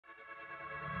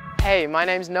Hey, my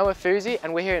name's Noah Fuzi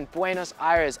and we're here in Buenos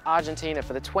Aires, Argentina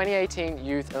for the 2018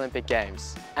 Youth Olympic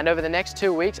Games. And over the next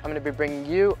 2 weeks, I'm going to be bringing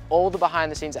you all the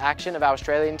behind the scenes action of our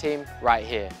Australian team right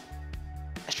here.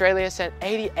 Australia sent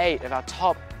 88 of our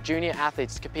top junior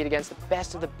athletes to compete against the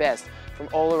best of the best from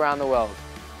all around the world.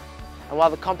 And while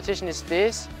the competition is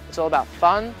fierce, it's all about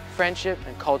fun, friendship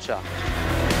and culture.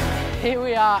 Here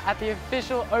we are at the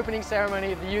official opening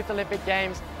ceremony of the Youth Olympic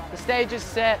Games. The stage is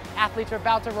set, athletes are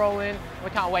about to roll in, and we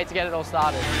can't wait to get it all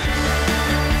started.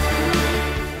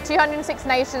 206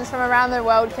 nations from around the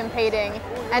world competing,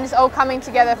 and just all coming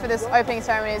together for this opening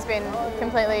ceremony has been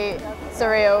completely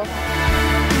surreal.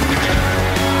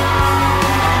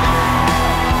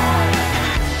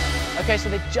 Okay, so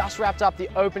they just wrapped up the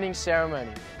opening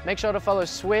ceremony. Make sure to follow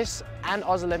Swiss and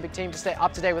Oz Olympic team to stay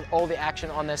up to date with all the action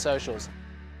on their socials.